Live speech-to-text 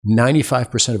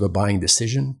95% of a buying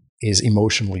decision is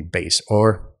emotionally based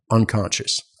or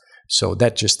unconscious. So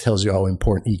that just tells you how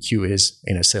important EQ is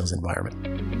in a sales environment.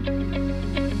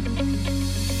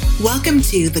 Welcome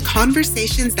to the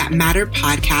Conversations That Matter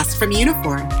podcast from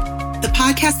Uniphore, the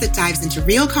podcast that dives into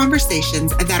real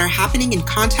conversations that are happening in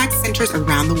contact centers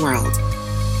around the world.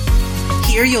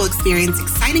 Here you'll experience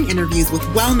exciting interviews with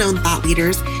well-known thought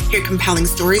leaders, hear compelling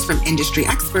stories from industry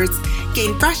experts,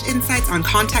 gain fresh insights on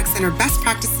contact center best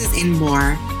practices, and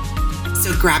more.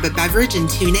 So grab a beverage and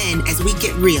tune in as we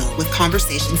get real with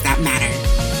conversations that matter.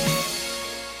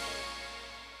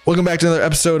 Welcome back to another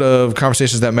episode of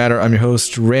Conversations That Matter. I'm your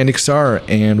host, Randy Kassar,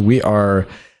 and we are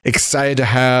excited to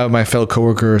have my fellow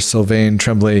coworker, Sylvain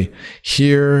Tremblay,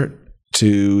 here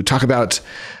to talk about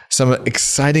some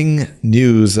exciting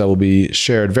news that will be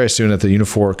shared very soon at the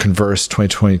Uniphore Converse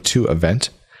 2022 event.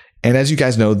 And as you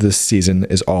guys know, this season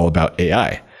is all about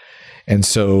AI. And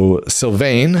so,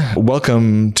 Sylvain,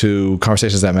 welcome to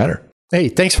Conversations That Matter. Hey,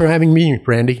 thanks for having me,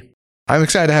 Randy. I'm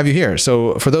excited to have you here.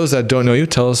 So for those that don't know you,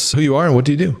 tell us who you are and what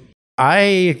do you do?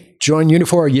 I joined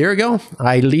Uniphore a year ago.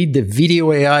 I lead the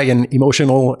Video AI and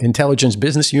Emotional Intelligence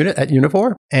business unit at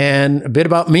Uniphore. And a bit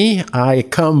about me, I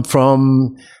come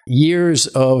from years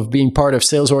of being part of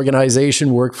sales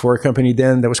organization, worked for a company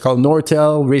then that was called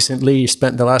Nortel, recently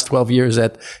spent the last 12 years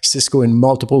at Cisco in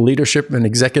multiple leadership and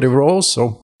executive roles.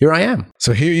 So here I am.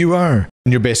 So here you are.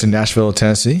 And you're based in Nashville,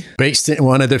 Tennessee? Based in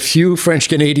one of the few French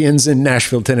Canadians in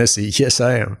Nashville, Tennessee. Yes,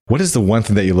 I am. What is the one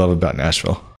thing that you love about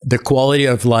Nashville? The quality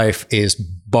of life is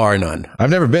bar none. I've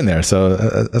never been there, so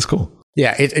that's cool.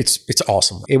 Yeah, it's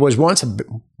awesome. It was once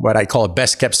what I call a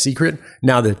best kept secret.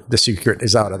 Now the secret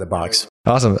is out of the box.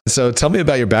 Awesome. So tell me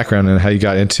about your background and how you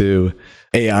got into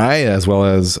AI as well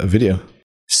as video.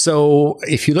 So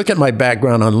if you look at my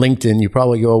background on LinkedIn, you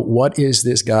probably go, what is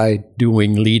this guy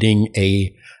doing leading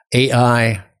a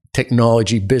AI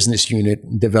technology business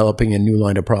unit developing a new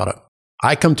line of product?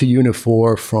 I come to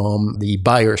Uniphore from the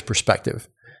buyer's perspective.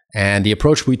 And the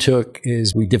approach we took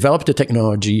is we developed a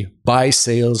technology by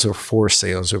sales or for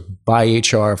sales or by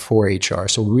HR for HR.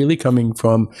 So really coming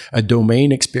from a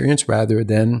domain experience rather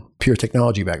than pure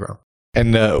technology background.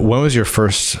 And when was your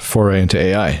first foray into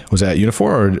AI? Was that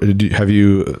Uniphore or have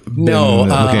you been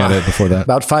looking at it before that?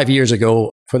 About 5 years ago.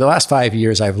 For the last 5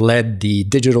 years, I've led the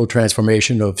digital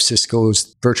transformation of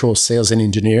Cisco's virtual sales and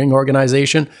engineering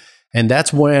organization. And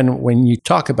that's when you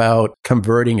talk about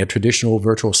converting a traditional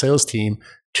virtual sales team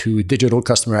to digital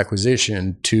customer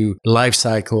acquisition, to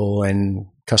lifecycle and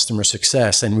customer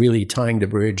success, and really tying the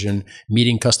bridge and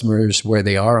meeting customers where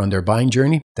they are on their buying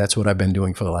journey. That's what I've been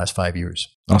doing for the last 5 years.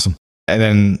 Awesome. And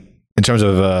then in terms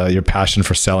of your passion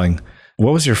for selling,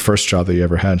 what was your first job that you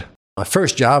ever had? My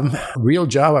first job, real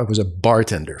job, I was a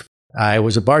bartender. I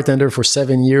was a bartender for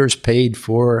 7 years, paid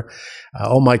for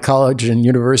all my college and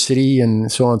university and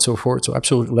so on and so forth. So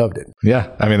absolutely loved it. Yeah.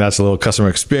 I mean, that's a little customer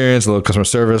experience, a little customer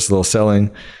service, a little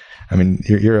selling. I mean,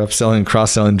 you're upselling,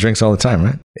 cross-selling drinks all the time,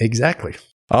 right? Exactly.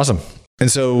 Awesome. And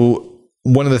so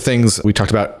one of the things we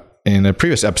talked about in a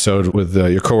previous episode with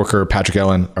your coworker, Patrick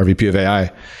Ellen, our VP of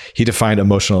AI, he defined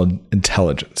emotional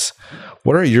intelligence.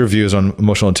 What are your views on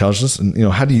emotional intelligence and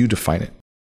how do you define it?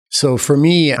 So for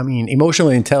me, I mean, emotional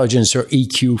intelligence or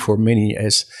EQ for many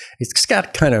it's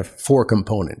got kind of four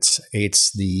components. It's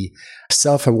the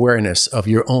self-awareness of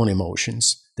your own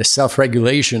emotions, the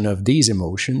self-regulation of these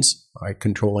emotions, right,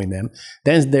 controlling them.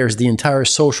 Then there's the entire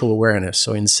social awareness.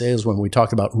 So in sales, when we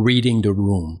talk about reading the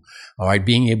room, all right,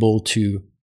 being able to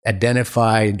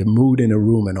identify the mood in a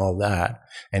room and all that.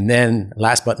 And then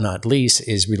last but not least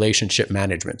is relationship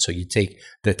management. So you take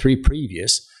the three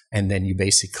previous and then you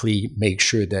basically make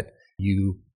sure that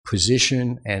you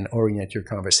position and orient your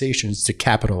conversations to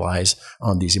capitalize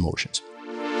on these emotions.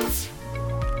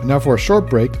 And now for a short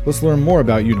break, let's learn more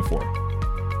about Uniphore.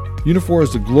 Uniphore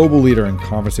is the global leader in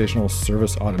conversational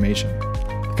service automation.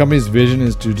 The company's vision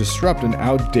is to disrupt an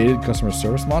outdated customer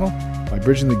service model by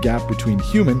bridging the gap between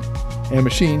human and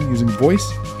machine using voice,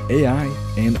 AI,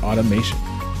 and automation,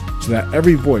 so that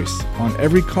every voice on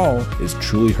every call is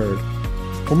truly heard.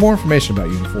 For more information about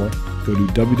Uniphore, go to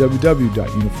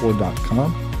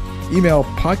www.uniphore.com, email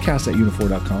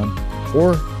podcast@uniphore.com,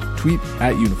 or tweet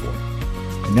 @Uniphore.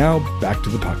 And now back to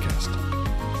the podcast.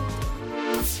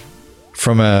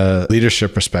 From a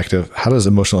leadership perspective, how does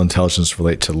emotional intelligence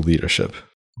relate to leadership?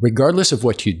 Regardless of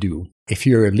what you do, if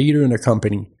you're a leader in a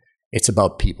company, it's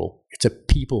about people. It's a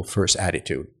people-first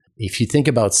attitude. If you think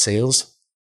about sales,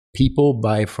 people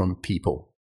buy from people.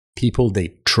 People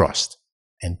they trust.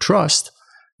 And trust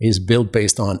is built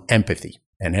based on empathy.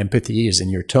 and empathy is in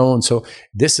your tone. So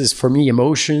this is, for me,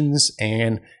 emotions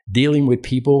and dealing with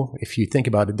people. If you think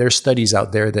about it, there's studies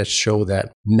out there that show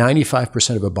that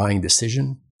 95% of a buying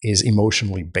decision is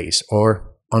emotionally based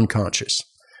or unconscious.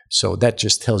 So that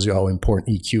just tells you how important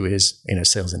EQ is in a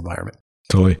sales environment.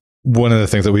 Totally. One of the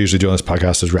things that we usually do on this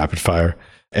podcast is rapid fire.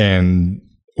 And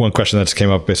one question that just came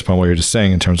up based upon what you're just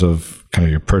saying in terms of kind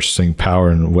of your purchasing power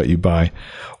and what you buy.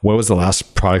 What was the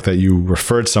last product that you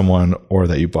referred someone or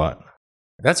that you bought?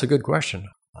 That's a good question.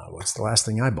 What's the last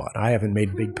thing I bought? I haven't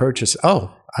made big purchases.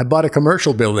 Oh, I bought a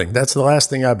commercial building. That's the last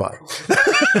thing I bought.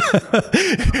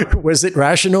 Was it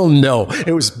rational? No.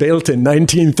 It was built in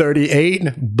 1938,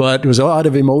 but it was all out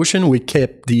of emotion. We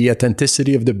kept the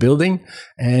authenticity of the building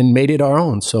and made it our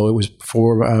own. So it was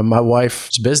for my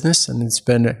wife's business, and it's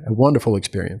been a wonderful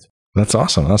experience. That's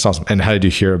awesome. That's awesome. And how did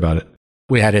you hear about it?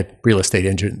 We had a real estate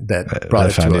agent that brought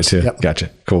it to us. Too. Yep. Gotcha.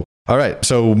 Cool. All right.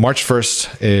 So March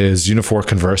 1st is Unifor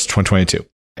Converse 2022.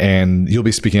 And you'll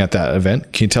be speaking at that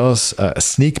event. Can you tell us a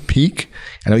sneak peek?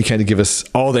 I know you can't give us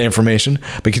all the information,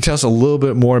 but can you tell us a little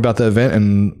bit more about the event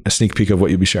and a sneak peek of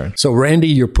what you'll be sharing? So Randy,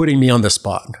 you're putting me on the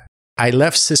spot. I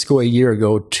left Cisco a year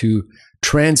ago to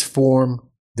transform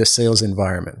the sales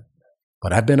environment.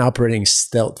 But I've been operating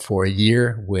stealth for a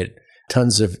year with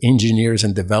tons of engineers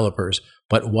and developers.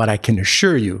 But what I can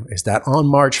assure you is that on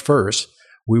March 1st,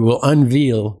 we will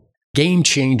unveil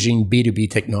game-changing B2B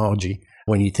technology.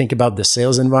 When you think about the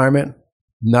sales environment,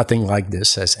 nothing like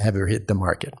this has ever hit the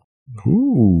market.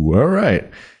 Ooh, all right.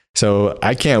 So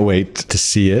I can't wait to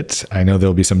see it. I know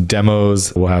there'll be some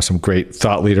demos. We'll have some great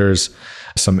thought leaders,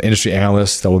 some industry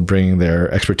analysts that will bring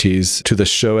their expertise to the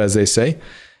show, as they say.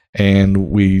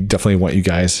 And we definitely want you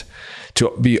guys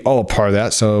to be all a part of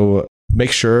that. So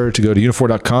make sure to go to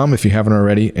unifor.com if you haven't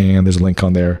already. And there's a link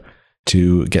on there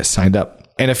to get signed up.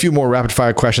 And a few more rapid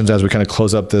fire questions as we kind of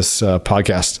close up this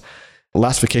podcast.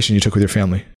 Last vacation you took with your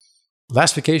family?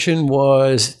 Last vacation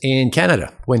was in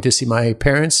Canada. Went to see my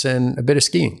parents and a bit of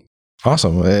skiing.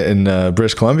 Awesome. In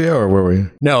British Columbia, or where were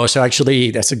you? No, so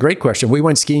actually, that's a great question. We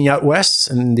went skiing out west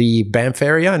in the Banff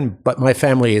area, but my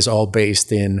family is all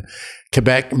based in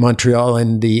Quebec, Montreal,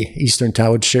 and the Eastern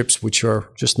Townships, which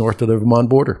are just north of the Vermont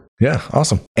border. Yeah,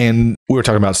 awesome. And we were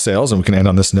talking about sales, and we can end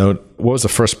on this note. What was the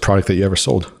first product that you ever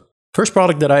sold? First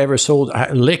product that I ever sold,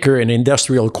 liquor in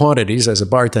industrial quantities as a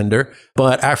bartender.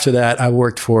 But after that, I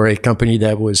worked for a company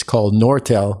that was called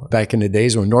Nortel back in the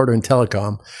days, or Northern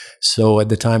Telecom. So at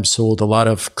the time, sold a lot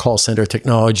of call center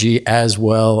technology, as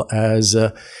well as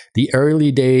the early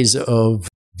days of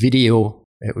video.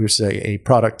 It was a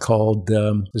product called,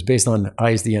 it was based on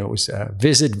ISDN. It was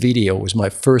Visit Video was my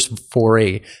first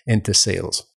foray into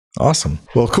sales. Awesome.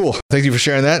 Well, cool. Thank you for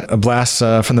sharing that. A blast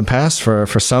from the past for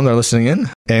some that are listening in.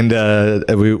 And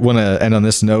we want to end on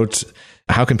this note.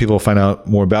 How can people find out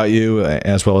more about you,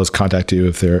 as well as contact you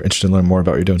if they're interested in learning more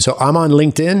about what you're doing? So I'm on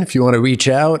LinkedIn if you want to reach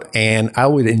out. And I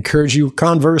would encourage you,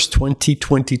 Converse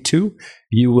 2022.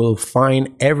 You will find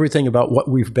everything about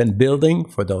what we've been building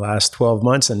for the last 12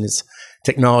 months. And it's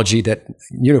technology that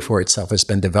Unifor itself has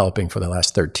been developing for the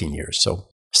last 13 years. So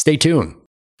stay tuned.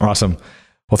 Awesome.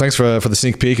 Well, thanks for the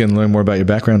sneak peek and learn more about your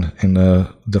background, and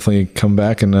definitely come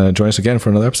back and join us again for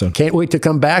another episode. Can't wait to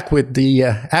come back with the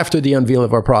after the unveil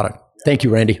of our product. Thank you,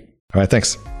 Randy. All right,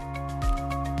 thanks.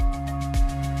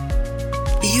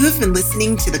 You have been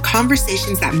listening to the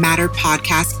Conversations That Matter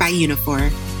podcast by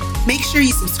Unifor. Make sure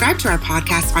you subscribe to our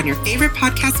podcast on your favorite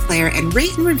podcast player and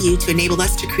rate and review to enable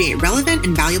us to create relevant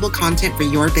and valuable content for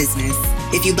your business.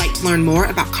 If you'd like to learn more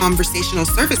about conversational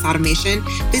service automation,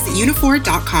 visit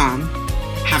unifor.com.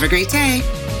 Have a great day.